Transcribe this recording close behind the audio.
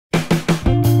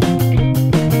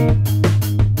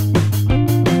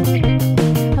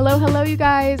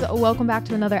guys, welcome back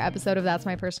to another episode of That's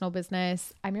My Personal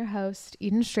Business. I'm your host,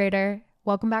 Eden Strader.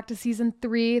 Welcome back to season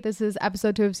 3. This is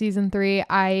episode 2 of season 3.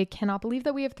 I cannot believe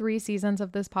that we have 3 seasons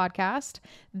of this podcast.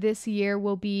 This year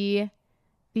will be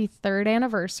the 3rd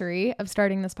anniversary of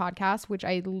starting this podcast, which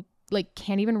I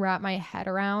can't even wrap my head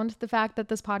around the fact that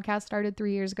this podcast started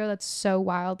 3 years ago. That's so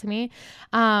wild to me.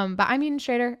 But I'm Eden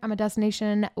Strader. I'm a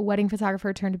destination wedding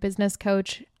photographer turned business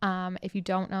coach. If you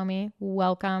don't know me,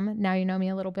 welcome. Now you know me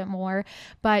a little bit more.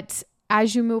 But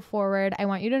as you move forward, I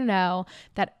want you to know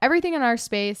that everything in our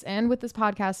space and with this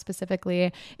podcast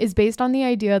specifically is based on the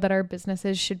idea that our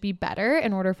businesses should be better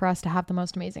in order for us to have the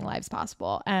most amazing lives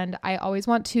possible. And I always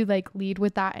want to lead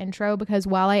with that intro because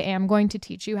while I am going to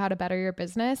teach you how to better your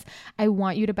business, I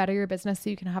want you to better your business so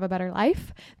you can have a better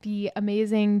life. The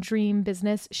amazing dream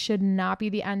business should not be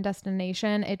the end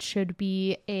destination. It should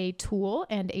be a tool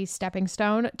and a stepping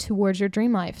stone towards your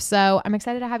dream life. So I'm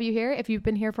excited to have you here. If you've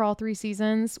been here for all 3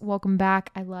 seasons, welcome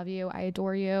back. I love you. I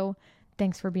adore you.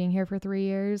 Thanks for being here for 3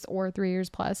 years or 3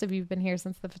 years plus if you've been here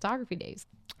since the photography days.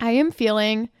 I am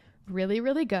feeling really,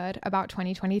 really good about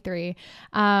 2023.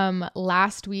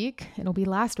 Last week, it'll be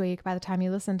last week by the time you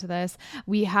listen to this,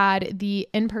 we had the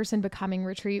in-person becoming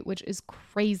retreat, which is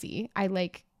crazy.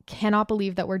 I cannot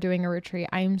believe that we're doing a retreat.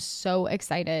 I am so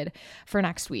excited for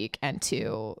next week and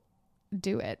to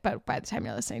do it, but by the time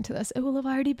you're listening to this, it will have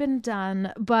already been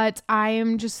done. But I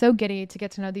am just so giddy to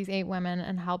get to know these 8 women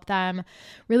and help them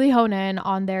really hone in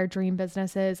on their dream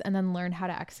businesses and then learn how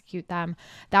to execute them.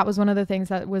 That was one of the things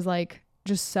that was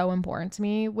just so important to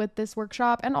me with this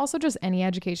workshop, and also just any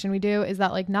education we do, is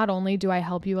that not only do I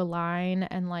help you align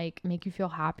and make you feel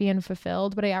happy and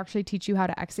fulfilled, but I actually teach you how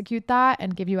to execute that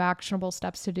and give you actionable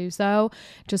steps to do so,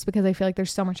 just because I feel like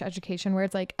there's so much education where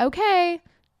it's okay,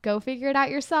 go figure it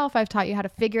out yourself. I've taught you how to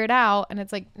figure it out. And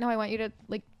it's no, I want you to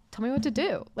tell me what to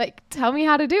do. Tell me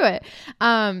how to do it.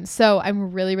 So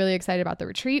I'm really, really excited about the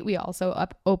retreat. We also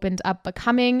opened up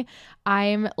Becoming.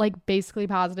 I'm basically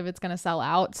positive it's going to sell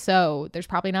out. So there's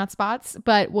probably not spots,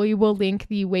 but we will link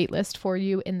the wait list for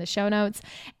you in the show notes.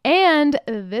 And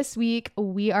this week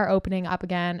we are opening up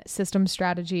again System,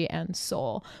 Strategy, and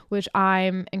Soul, which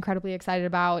I'm incredibly excited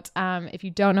about. If you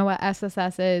don't know what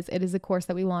SSS is, it is a course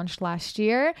that we launched last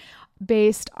year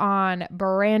based on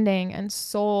branding and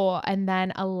soul, and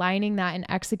then aligning that and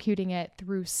executing it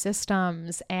through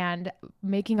systems and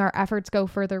making our efforts go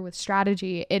further with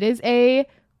strategy. It is a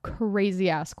crazy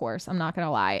ass course. I'm not going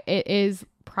to lie. It is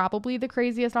probably the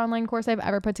craziest online course I've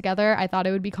ever put together. I thought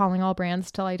it would be Calling All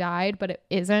Brands Till I Died, but it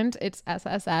isn't. It's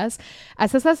SSS.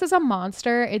 SSS is a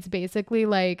monster. It's basically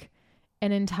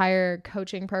an entire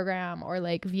coaching program or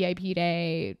VIP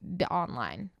day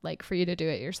online, for you to do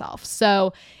it yourself.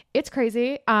 So it's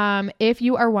crazy. If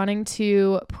you are wanting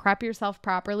to prep yourself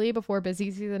properly before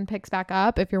busy season picks back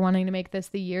up, if you're wanting to make this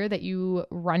the year that you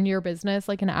run your business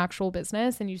like an actual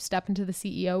business and you step into the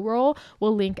CEO role,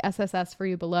 we'll link SSS for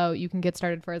you below. You can get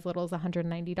started for as little as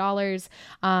 $190.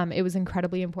 It was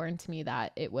incredibly important to me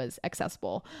that it was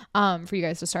accessible for you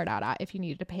guys to start out at if you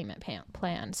needed a payment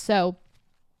plan. So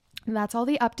that's all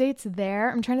the updates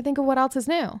there. I'm trying to think of what else is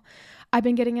new. I've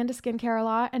been getting into skincare a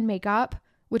lot and makeup,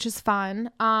 which is fun.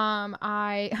 I'm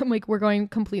we're going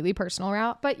completely personal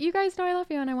route, but you guys know I love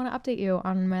you and I want to update you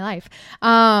on my life.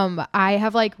 I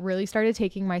have really started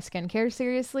taking my skincare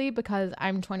seriously because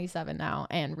I'm 27 now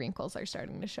and wrinkles are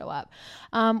starting to show up,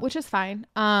 which is fine.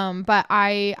 But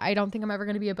I don't think I'm ever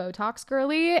going to be a Botox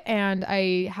girly, and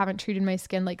I haven't treated my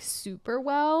skin super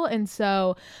well. And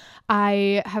so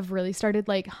I have really started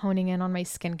honing in on my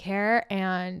skincare,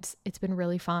 and it's been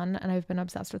really fun and I've been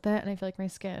obsessed with it. And I feel like my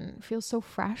skin feels so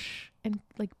fresh and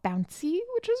bouncy,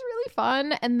 which is really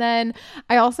fun. And then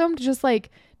I also am just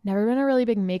never been a really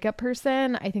big makeup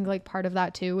person. I think part of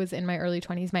that too was in my early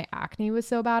 20s, my acne was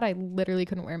so bad. I literally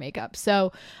couldn't wear makeup.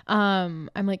 So I'm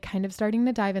kind of starting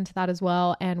to dive into that as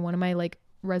well. And one of my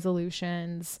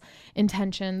resolutions,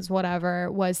 intentions,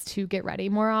 whatever, was to get ready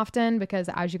more often, because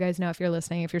as you guys know, if you're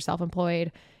listening, if you're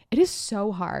self-employed, it is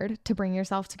so hard to bring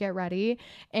yourself to get ready.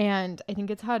 And I think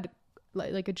it's had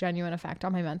a genuine effect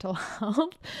on my mental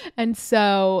health. And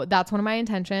so that's one of my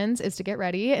intentions, is to get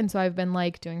ready. And so I've been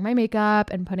doing my makeup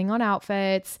and putting on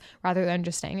outfits rather than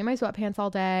just staying in my sweatpants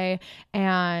all day.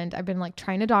 And I've been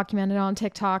trying to document it on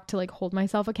TikTok to hold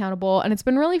myself accountable. And it's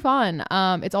been really fun.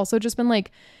 It's also just been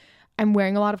I'm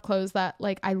wearing a lot of clothes that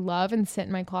I love and sit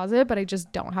in my closet, but I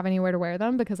just don't have anywhere to wear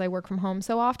them because I work from home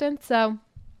so often. So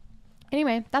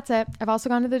anyway, that's it. I've also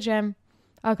gone to the gym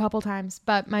a couple times,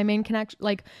 but my main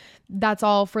that's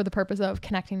all for the purpose of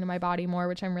connecting to my body more,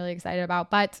 which I'm really excited about.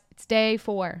 But it's day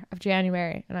 4 of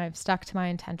January and I've stuck to my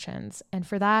intentions. And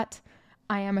for that,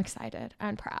 I am excited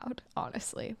and proud,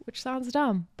 honestly, which sounds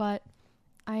dumb, but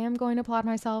I am going to applaud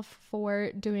myself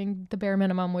for doing the bare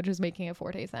minimum, which is making it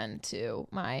 4 days into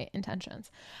my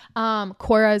intentions.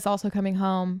 Cora is also coming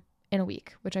home in a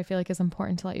week, which I feel like is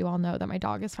important to let you all know that my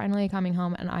dog is finally coming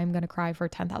home and I'm going to cry for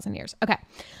 10,000 years. Okay,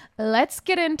 let's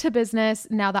get into business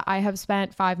now that I have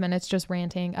spent 5 minutes just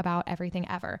ranting about everything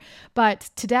ever. But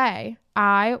today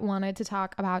I wanted to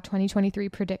talk about 2023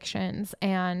 predictions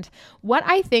and what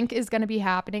I think is going to be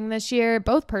happening this year,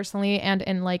 both personally and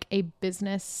in like a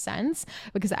business sense,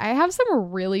 because I have some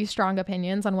really strong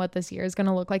opinions on what this year is going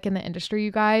to look like in the industry,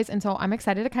 you guys. And so I'm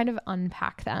excited to kind of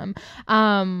unpack them.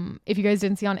 If you guys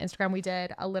didn't see on Instagram, we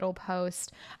did a little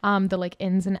post, the like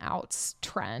ins and outs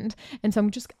trend. And so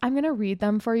I'm going to read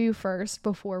them for you first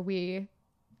before we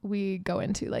go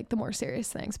into like the more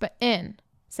serious things. But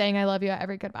saying I love you at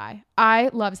every goodbye. I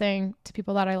love saying to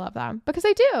people that I love them because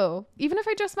I do. Even if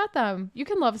I just met them, you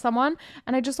can love someone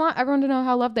and I just want everyone to know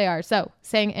how loved they are. So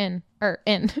saying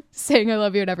saying I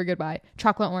love you at every goodbye.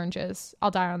 Chocolate oranges.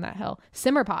 I'll die on that hill.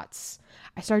 Simmer pots.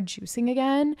 I started juicing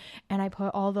again and I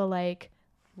put all the like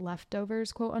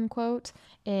leftovers, quote unquote,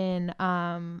 in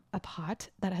a pot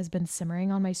that has been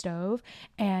simmering on my stove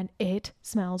and it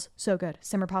smells so good.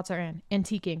 Simmer pots are in.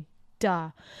 Antiquing.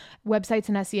 Duh. Websites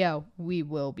and SEO. We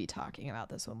will be talking about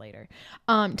this one later.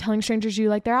 Telling strangers you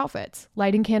like their outfits.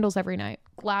 Lighting candles every night.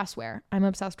 Glassware. I'm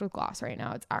obsessed with glass right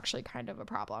now. It's actually kind of a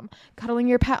problem. Cuddling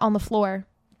your pet on the floor.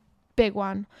 Big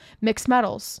one. Mixed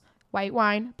metals. White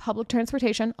wine. Public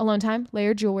transportation. Alone time.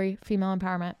 Layered jewelry. Female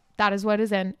empowerment. That is what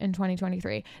is in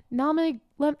 2023. Now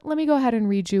let me go ahead and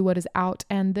read you what is out.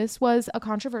 And this was a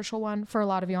controversial one for a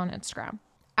lot of you on Instagram.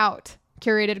 Out.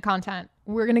 Curated content.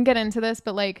 We're going to get into this,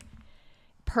 but like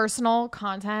personal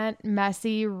content,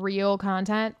 messy, real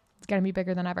content, it's going to be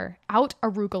bigger than ever. Out.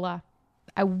 Arugula.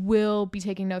 I will be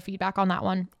taking no feedback on that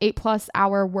one. 8+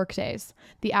 hour work days.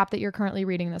 The app that you're currently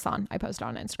reading this on. I posted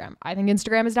on Instagram. I think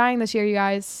Instagram is dying this year, you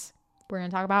guys. We're going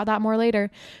to talk about that more later.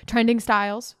 Trending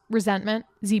styles, resentment,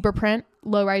 zebra print,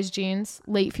 low-rise jeans,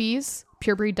 late fees,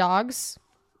 purebred dogs.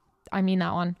 I mean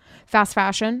that one. Fast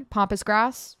fashion, pompous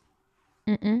grass.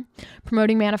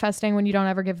 Promoting manifesting when you don't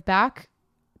ever give back.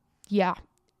 Yeah.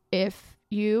 If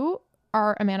you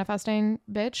are a manifesting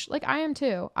bitch, like I am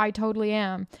too, I totally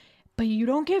am, but you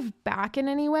don't give back in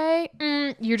any way,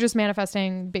 you're just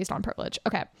manifesting based on privilege.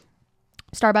 Okay.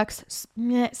 Starbucks,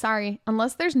 sorry.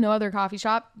 Unless there's no other coffee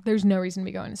shop, there's no reason to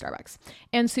be going to Starbucks.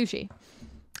 And sushi.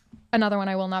 Another one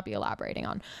I will not be elaborating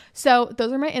on. So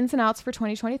those are my ins and outs for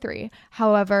 2023.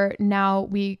 However, now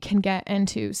we can get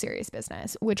into serious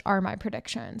business, which are my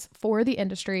predictions for the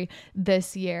industry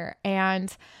this year.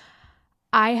 And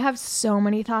I have so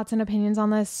many thoughts and opinions on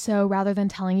this. So rather than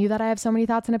telling you that I have so many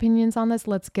thoughts and opinions on this,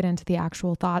 let's get into the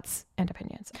actual thoughts and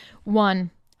opinions.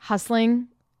 1, hustling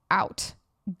out.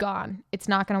 Gone. It's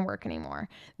not going to work anymore.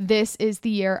 This is the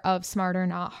year of smarter,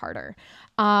 not harder.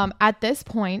 At this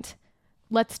point,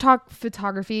 let's talk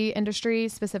photography industry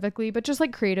specifically, but just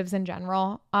like creatives in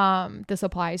general, this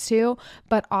applies to.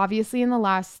 But obviously in the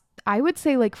last, I would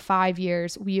say like 5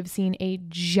 years, we have seen a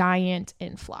giant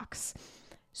influx.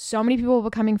 So many people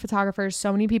becoming photographers,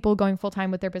 so many people going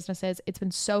full-time with their businesses. It's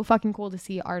been so fucking cool to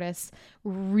see artists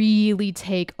really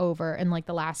take over in like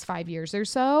the last 5 years or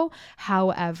so.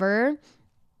 However,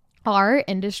 our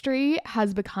industry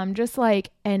has become just like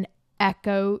an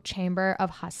echo chamber of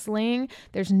hustling.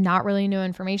 There's not really new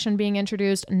information being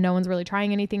introduced. No one's really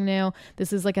trying anything new.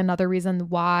 This is like another reason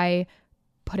why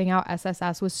putting out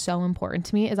SSS was so important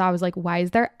to me, is I was like, why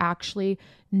is there actually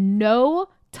no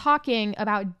talking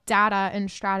about data and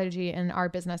strategy in our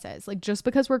businesses? Like, just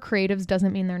because we're creatives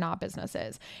doesn't mean they're not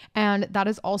businesses. And that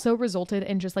has also resulted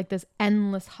in just like this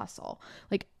endless hustle.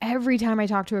 Like every time I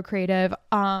talk to a creative,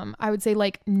 I would say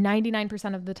like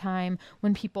 99% of the time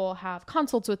when people have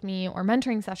consults with me or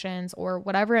mentoring sessions or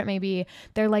whatever it may be,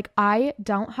 they're like, I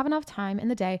don't have enough time in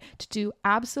the day to do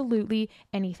absolutely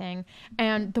anything.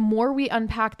 And the more we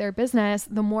unpack their business,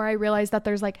 the more I realize that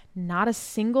there's like not a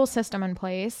single system in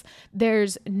place.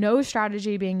 There's no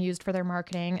strategy being used for their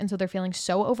marketing. And so they're feeling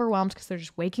so overwhelmed because they're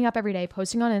just waking up every day,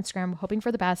 posting on Instagram, hoping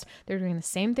for the best. They're doing the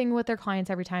same thing with their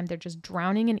clients every time. They're just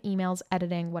drowning in emails,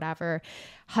 editing, whatever.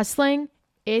 Hustling,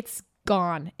 it's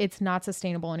gone. It's not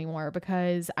sustainable anymore,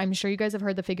 because I'm sure you guys have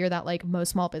heard the figure that like most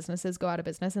small businesses go out of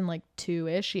business in like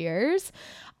 2-ish years.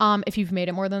 If you've made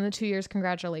it more than the 2 years,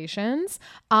 congratulations.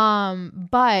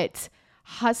 But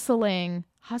hustling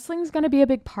is going to be a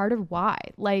big part of why.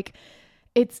 Like,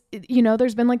 it's, you know,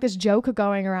 there's been like this joke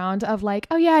going around of like,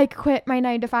 oh yeah, I quit my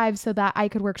 9 to 5 so that I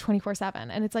could work 24/7.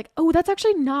 And it's like, oh, that's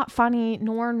actually not funny,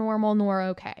 nor normal, nor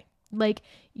okay. Like,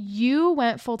 you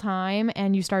went full time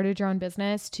and you started your own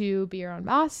business to be your own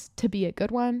boss, to be a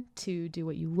good one, to do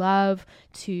what you love,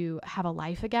 to have a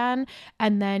life again.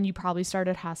 And then you probably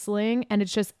started hustling, and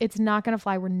it's not going to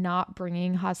fly. We're not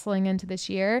bringing hustling into this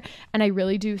year. And I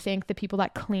really do think the people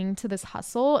that cling to this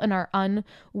hustle and are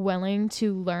unwilling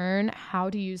to learn how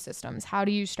to use systems, how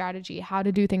to use strategy, how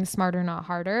to do things smarter, not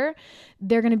harder,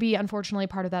 they're going to be unfortunately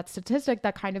part of that statistic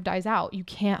that kind of dies out. You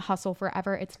can't hustle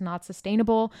forever. It's not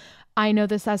sustainable. I know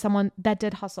this as someone that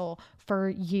did hustle for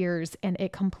years, and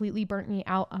it completely burnt me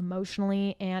out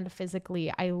emotionally and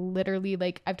physically. I literally,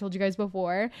 like I've told you guys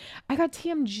before, I got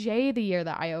TMJ the year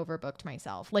that I overbooked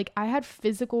myself. Like, I had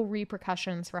physical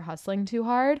repercussions for hustling too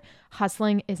hard.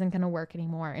 Hustling isn't going to work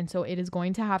anymore. And so it is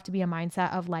going to have to be a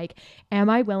mindset of like, am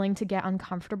I willing to get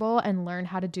uncomfortable and learn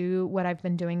how to do what I've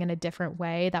been doing in a different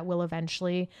way that will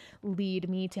eventually lead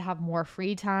me to have more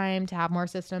free time, to have more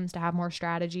systems, to have more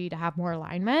strategy, to have more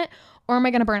alignment? Or am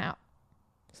I going to burn out?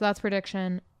 So that's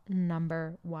prediction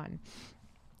number 1.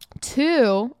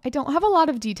 2, I don't have a lot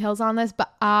of details on this,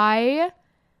 but I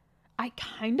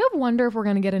kind of wonder if we're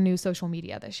going to get a new social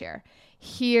media this year.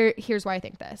 Here's why I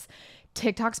think this.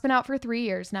 TikTok's been out for 3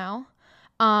 years now.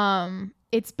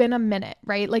 It's been a minute,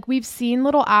 right? Like, we've seen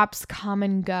little apps come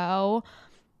and go.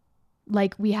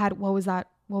 Like, we had, what was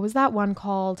that one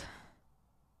called?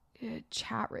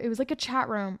 It was like a chat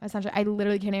room, essentially. I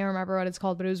literally can't even remember what it's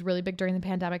called, but it was really big during the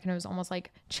pandemic, and it was almost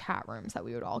like chat rooms that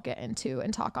we would all get into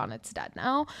and talk on. It's dead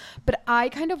now. But I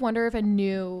kind of wonder if a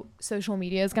new social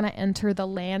media is going to enter the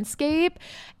landscape,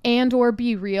 and or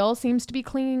Be Real seems to be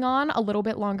clinging on a little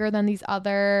bit longer than these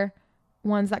other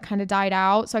ones that kind of died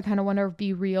out. So I kind of wonder if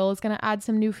Be Real is going to add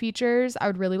some new features. I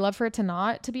would really love for it to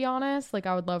not, to be honest. Like,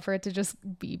 I would love for it to just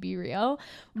be Real.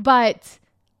 But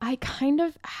I kind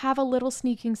of have a little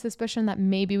sneaking suspicion that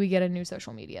maybe we get a new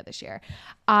social media this year.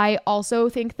 I also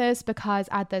think this because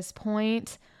at this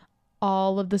point,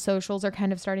 all of the socials are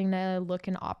kind of starting to look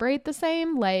and operate the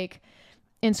same. Like,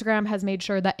 Instagram has made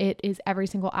sure that it is every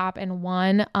single app in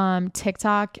one.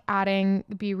 TikTok adding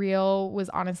Be Real was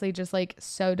honestly just like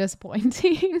so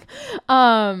disappointing.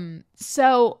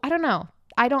 So I don't know.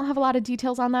 I don't have a lot of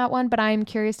details on that one, but I'm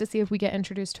curious to see if we get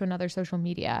introduced to another social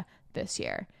media this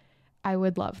year. I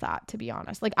would love that, to be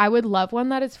honest. Like, I would love one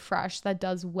that is fresh, that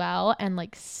does well and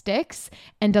like sticks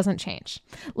and doesn't change.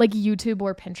 Like YouTube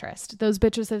or Pinterest. Those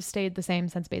bitches have stayed the same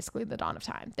since basically the dawn of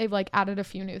time. They've like added a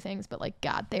few new things, but like,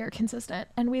 God, they are consistent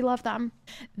and we love them.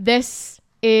 This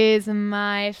is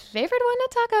my favorite one to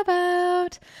talk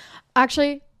about.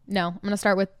 Actually, no, I'm going to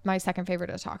start with my second favorite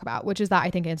to talk about, which is that I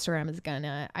think Instagram is going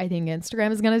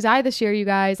to die this year, you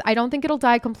guys. I don't think it'll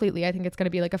die completely. I think it's going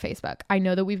to be like a Facebook. I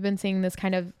know that we've been seeing this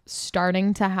kind of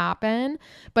starting to happen,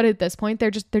 but at this point,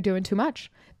 they're doing too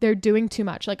much. They're doing too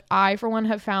much. Like, I, for one,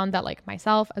 have found that like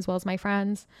myself, as well as my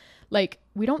friends, like,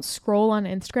 we don't scroll on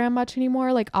Instagram much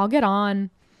anymore. Like, I'll get on,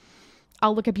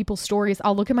 I'll look at people's stories,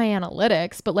 I'll look at my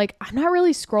analytics, but like, I'm not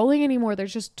really scrolling anymore.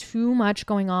 There's just too much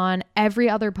going on. Every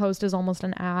other post is almost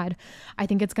an ad. I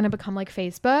think it's going to become like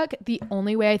Facebook. The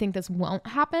only way I think this won't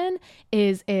happen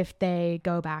is if they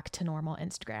go back to normal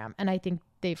Instagram. And I think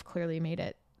they've clearly made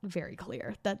it very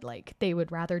clear that like they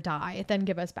would rather die than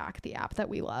give us back the app that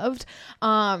we loved.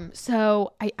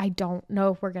 So I don't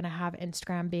know if we're going to have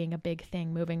Instagram being a big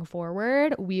thing moving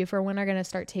forward. We, for one, are going to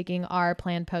start taking our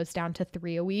planned posts down to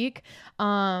 3 a week,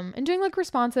 and doing like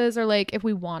responses, or like if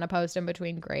we want to post in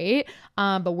between, great.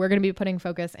 But we're going to be putting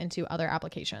focus into other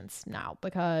applications now,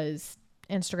 because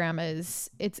Instagram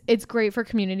it's great for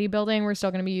community building. We're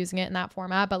still going to be using it in that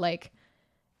format, but like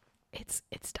it's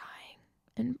dying.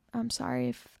 And I'm sorry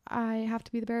if I have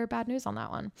to be the bearer of bad news on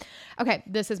that one. Okay,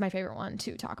 this is my favorite one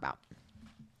to talk about.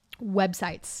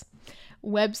 Websites.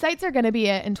 Websites are going to be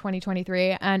it in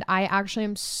 2023, and I actually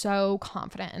am so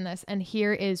confident in this, and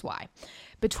here is why.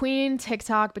 Between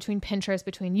TikTok, between Pinterest,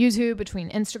 between YouTube, between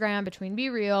Instagram, between Be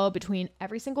Real, between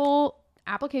every single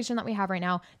application that we have right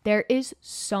now, there is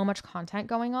so much content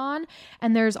going on,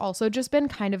 and there's also just been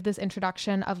kind of this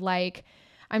introduction of like,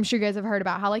 I'm sure you guys have heard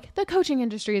about how like the coaching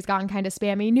industry has gotten kind of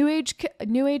spammy. New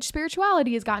age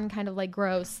spirituality has gotten kind of like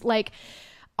gross. Like,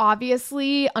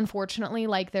 obviously, unfortunately,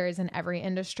 like there is in every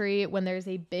industry, when there's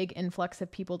a big influx of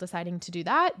people deciding to do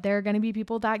that, there are going to be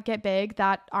people that get big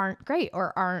that aren't great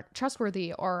or aren't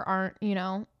trustworthy or aren't,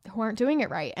 who aren't doing it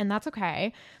right. And that's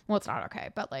okay. Well, it's not okay,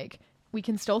 but like, we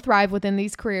can still thrive within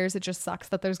these careers. It just sucks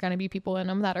that there's going to be people in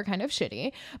them that are kind of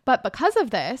shitty. But because of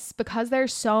this, because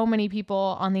there's so many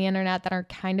people on the internet that are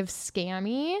kind of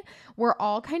scammy, we're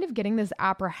all kind of getting this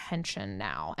apprehension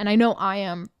now. And I know I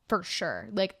am for sure.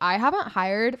 Like, I haven't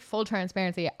hired, full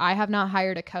transparency, I have not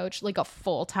hired a coach, like a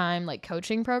full-time like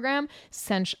coaching program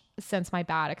since since my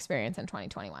bad experience in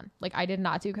 2021. Like I did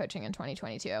not do coaching in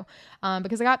 2022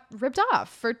 because I got ripped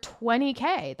off for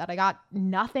 $20K that I got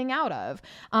nothing out of.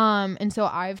 And so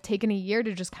I've taken a year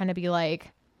to just kind of be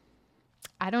like,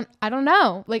 I don't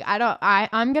know. Like,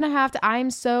 I'm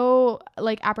so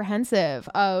like apprehensive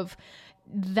of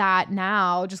that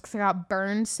now, just because I got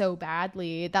burned so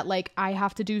badly that like I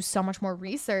have to do so much more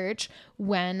research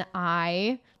when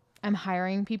I am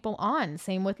hiring people on.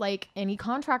 Same with like any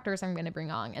contractors I'm going to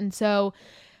bring on. And so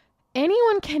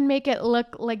anyone can make it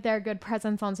look like they're a good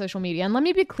presence on social media. And let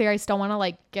me be clear, I still want to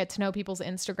like get to know people's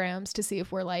Instagrams to see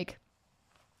if we're like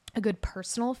a good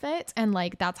personal fit. And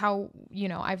like, that's how, you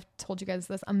know, I've told you guys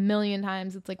this a million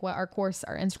times. It's like what our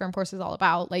Instagram course is all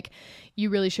about. Like you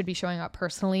really should be showing up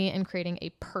personally and creating a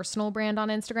personal brand on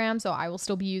Instagram. So I will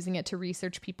still be using it to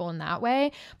research people in that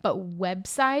way. But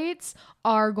websites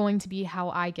are going to be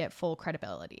how I get full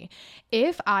credibility.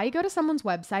 If I go to someone's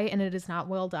website and it is not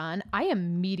well done, I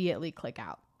immediately click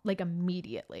out. Like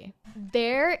immediately.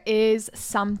 There is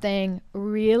something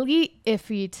really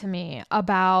iffy to me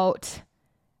about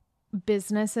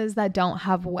businesses that don't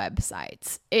have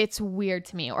websites. It's weird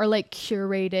to me. Or like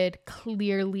curated,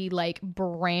 clearly like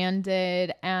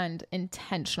branded and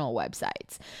intentional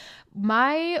websites.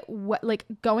 Like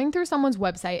going through someone's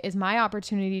website is my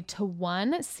opportunity to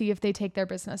one, see if they take their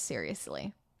business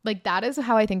seriously. Like that is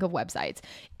how I think of websites.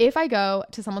 If I go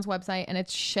to someone's website and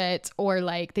it's shit or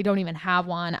like they don't even have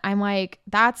one, I'm like,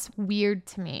 that's weird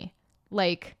to me.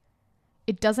 Like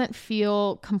it doesn't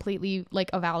feel completely like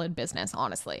a valid business,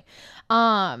 honestly.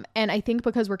 And I think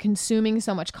because we're consuming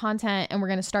so much content and we're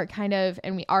going to start kind of,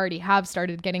 and we already have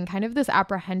started getting kind of this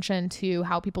apprehension to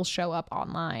how people show up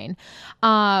online.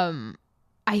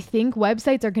 I think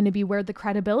websites are going to be where the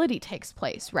credibility takes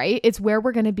place, right? It's where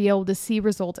we're going to be able to see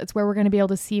results. It's where we're going to be able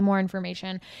to see more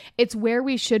information. It's where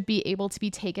we should be able to be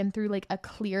taken through like a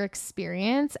clear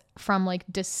experience from like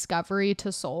discovery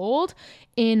to sold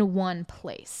in one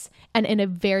place and in a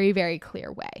very, very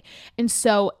clear way. And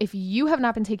so if you have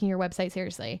not been taking your website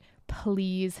seriously,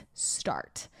 please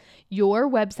start. Your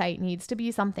website needs to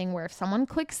be something where if someone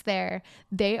clicks there,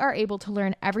 they are able to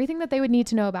learn everything that they would need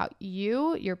to know about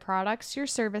you, your products, your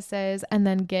services, and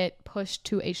then get pushed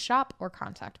to a shop or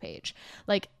contact page.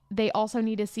 Like they also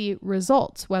need to see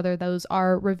results, whether those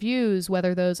are reviews,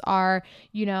 whether those are,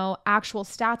 you know, actual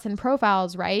stats and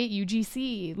profiles, right?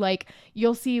 UGC, like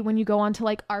you'll see when you go onto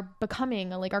like our Becoming,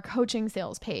 like our coaching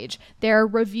sales page, there are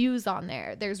reviews on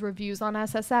there. There's reviews on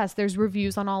SSS. There's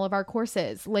reviews on all of our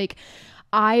courses. Like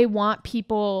I want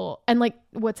people, and like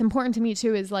what's important to me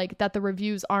too is like that the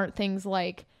reviews aren't things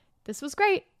like, this was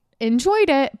great, enjoyed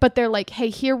it, but they're like, hey,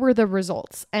 here were the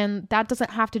results. And that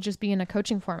doesn't have to just be in a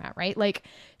coaching format, right? Like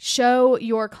show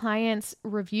your clients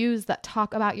reviews that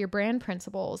talk about your brand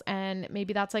principles. And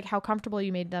maybe that's like how comfortable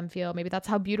you made them feel. Maybe that's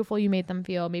how beautiful you made them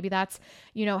feel. Maybe that's,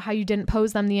 you know, how you didn't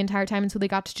pose them the entire time. And so they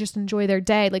got to just enjoy their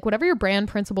day. Like whatever your brand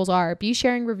principles are, be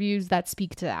sharing reviews that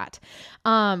speak to that.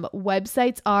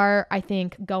 Websites are, I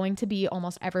think, going to be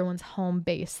almost everyone's home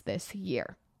base this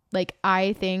year. Like,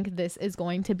 I think this is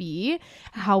going to be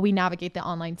how we navigate the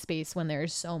online space when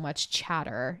there's so much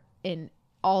chatter in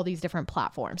all these different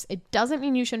platforms. It doesn't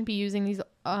mean you shouldn't be using these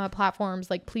platforms.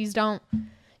 Like, please don't,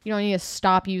 you don't need to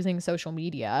stop using social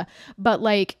media, but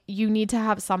like you need to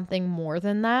have something more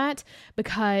than that,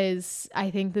 because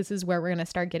I think this is where we're going to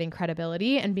start getting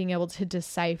credibility and being able to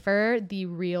decipher the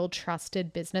real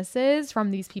trusted businesses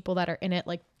from these people that are in it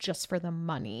like just for the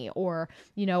money or,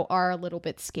 you know, are a little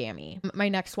bit scammy. My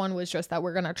next one was just that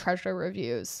we're going to treasure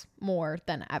reviews more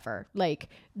than ever. Like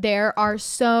there are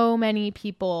so many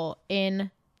people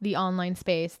in the online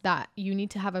space that you need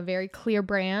to have a very clear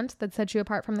brand that sets you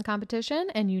apart from the competition,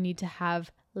 and you need to have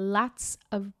lots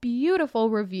of beautiful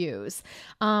reviews.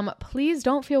 Please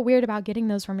don't feel weird about getting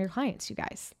those from your clients, you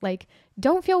guys. Like,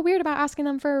 don't feel weird about asking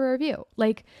them for a review.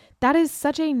 Like, that is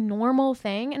such a normal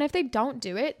thing. And if they don't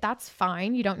do it, that's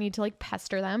fine. You don't need to like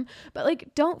pester them, but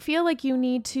like, don't feel like you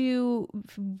need to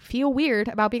feel weird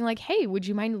about being like, hey, would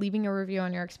you mind leaving a review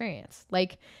on your experience?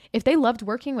 Like, if they loved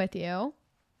working with you,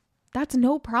 that's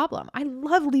no problem. I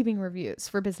love leaving reviews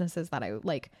for businesses that I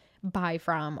like buy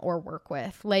from or work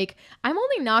with. Like, I'm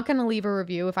only not going to leave a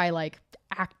review if I like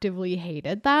actively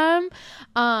hated them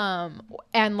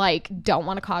and like don't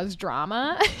want to cause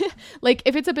drama. Like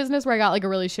if it's a business where I got like a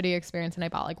really shitty experience and I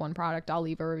bought like one product, I'll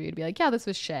leave a review to be like, yeah, this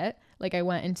was shit. Like I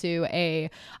went into a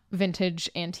vintage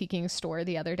antiquing store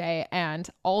the other day and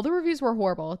all the reviews were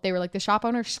horrible. They were like, the shop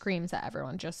owner screams at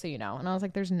everyone, just so you know. And I was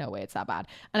like, there's no way it's that bad.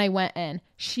 And I went in,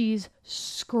 she's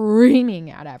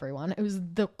screaming at everyone. It was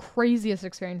the craziest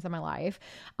experience of my life.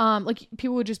 Like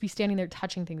people would just be standing there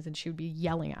touching things and she would be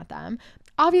yelling at them.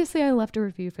 Obviously, I left a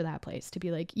review for that place to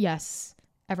be like, yes,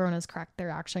 everyone is correct. They're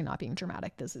actually not being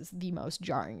dramatic. This is the most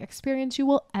jarring experience you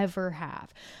will ever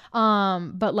have.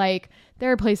 But like,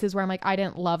 there are places where I'm like, I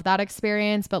didn't love that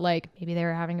experience, but like, maybe they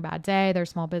were having a bad day. They're a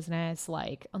small business.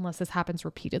 Like, unless this happens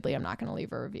repeatedly, I'm not going to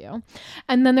leave a review.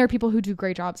 And then there are people who do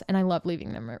great jobs, and I love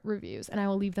leaving them reviews, and I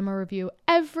will leave them a review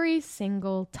every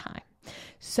single time.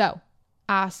 So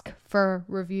ask for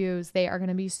reviews. They are going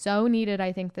to be so needed,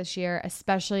 I think, this year,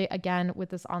 especially again with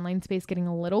this online space getting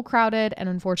a little crowded and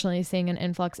unfortunately seeing an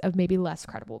influx of maybe less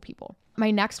credible people.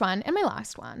 My next one and my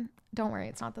last one, don't worry,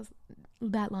 it's not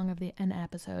that long of an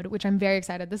episode, which I'm very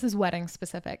excited. This is wedding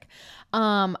specific.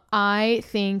 I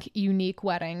think unique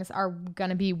weddings are going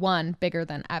to be bigger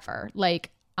than ever.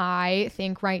 Like, I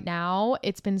think right now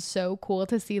it's been so cool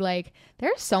to see like there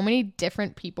are so many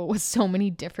different people with so many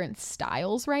different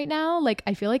styles right now. Like,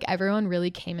 I feel like everyone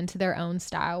really came into their own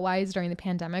style wise during the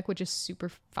pandemic, which is super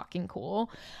fucking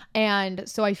cool. And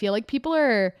so I feel like people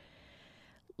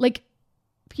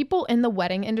in the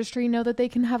wedding industry know that they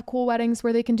can have cool weddings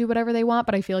where they can do whatever they want,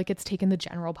 but I feel like it's taken the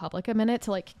general public a minute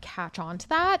to like catch on to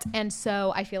that. And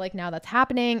so I feel like now that's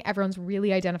happening. Everyone's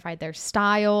really identified their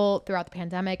style throughout the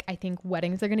pandemic. I think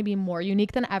weddings are going to be more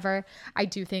unique than ever. I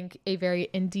do think a very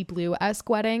indie blue-esque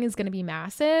wedding is going to be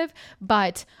massive,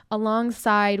 but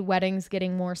alongside weddings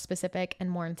getting more specific and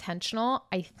more intentional,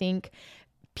 I think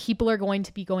people are going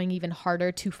to be going even harder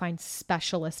to find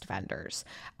specialist vendors.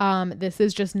 This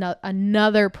is just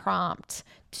another prompt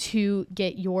to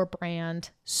get your brand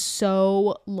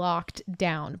so locked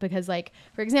down. Because like,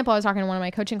 for example, I was talking to one of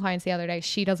my coaching clients the other day.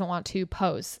 She doesn't want to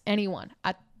pose anyone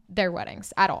at their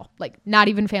weddings at all, like not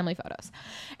even family photos.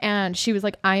 And she was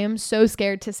like, I am so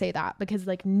scared to say that because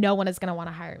like no one is going to want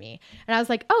to hire me. And I was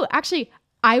like, oh, actually,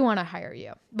 I want to hire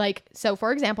you. Like, so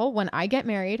for example, when I get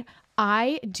married,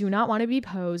 I do not want to be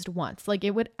posed once. Like,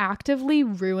 it would actively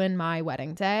ruin my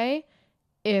wedding day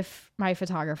if my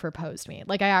photographer posed me.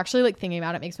 Like, I actually like thinking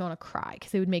about it makes me want to cry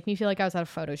because it would make me feel like I was at a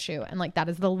photo shoot. And like, that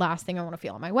is the last thing I want to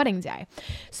feel on my wedding day.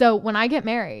 So when I get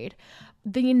married,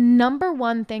 the number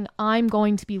one thing I'm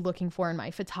going to be looking for in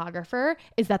my photographer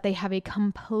is that they have a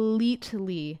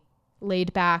completely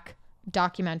laid back,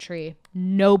 documentary,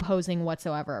 no posing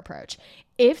whatsoever approach.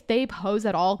 If they pose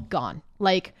at all, gone.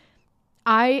 Like,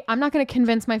 I'm not going to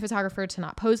convince my photographer to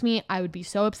not pose me. I would be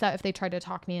so upset if they tried to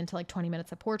talk me into like 20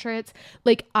 minutes of portraits.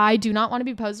 Like, I do not want to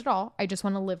be posed at all. I just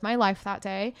want to live my life that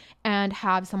day and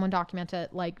have someone document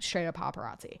it like straight up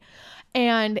paparazzi.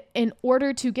 And in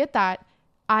order to get that,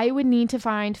 I would need to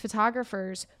find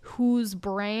photographers whose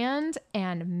brand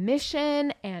and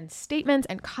mission and statements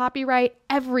and copyright,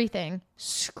 everything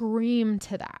scream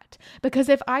to that. Because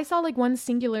if I saw like one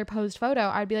singular posed photo,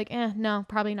 I'd be like, no,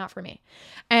 probably not for me.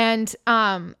 And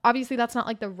obviously that's not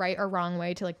like the right or wrong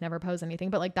way to like never pose anything,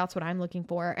 but like that's what I'm looking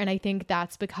for. And I think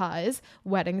that's because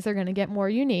weddings are going to get more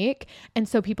unique. And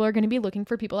so people are going to be looking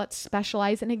for people that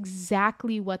specialize in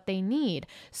exactly what they need.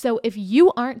 So if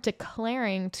you aren't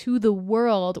declaring to the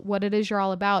world what it is you're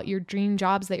all about, your dream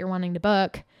jobs that you're wanting to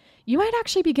book, you might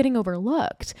actually be getting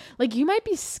overlooked. Like, you might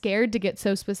be scared to get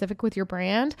so specific with your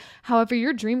brand. However,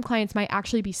 your dream clients might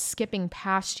actually be skipping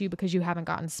past you because you haven't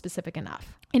gotten specific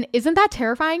enough. And isn't that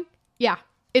terrifying? Yeah,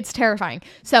 it's terrifying.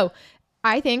 So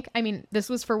this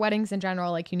was for weddings in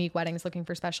general, like unique weddings looking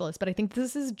for specialists, but I think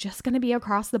this is just going to be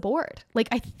across the board. Like,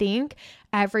 I think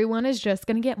everyone is just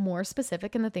going to get more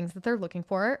specific in the things that they're looking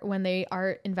for when they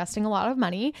are investing a lot of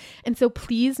money. And so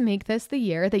please make this the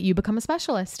year that you become a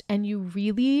specialist and you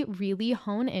really, really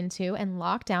hone into and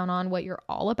lock down on what you're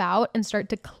all about and start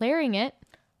declaring it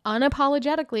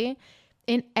unapologetically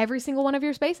in every single one of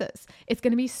your spaces. It's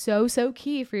going to be so, so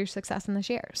key for your success in this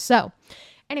year. So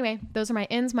anyway, those are my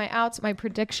ins, my outs, my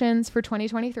predictions for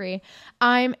 2023.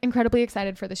 I'm incredibly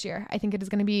excited for this year. I think it is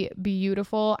going to be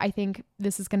beautiful. I think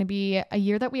this is going to be a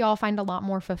year that we all find a lot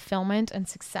more fulfillment and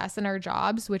success in our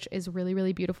jobs, which is really,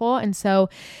 really beautiful. And so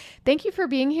thank you for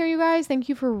being here, you guys. Thank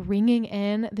you for ringing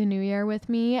in the new year with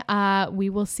me. We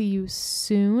will see you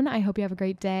soon. I hope you have a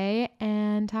great day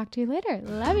and talk to you later.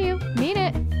 Love you. Mean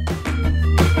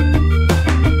it.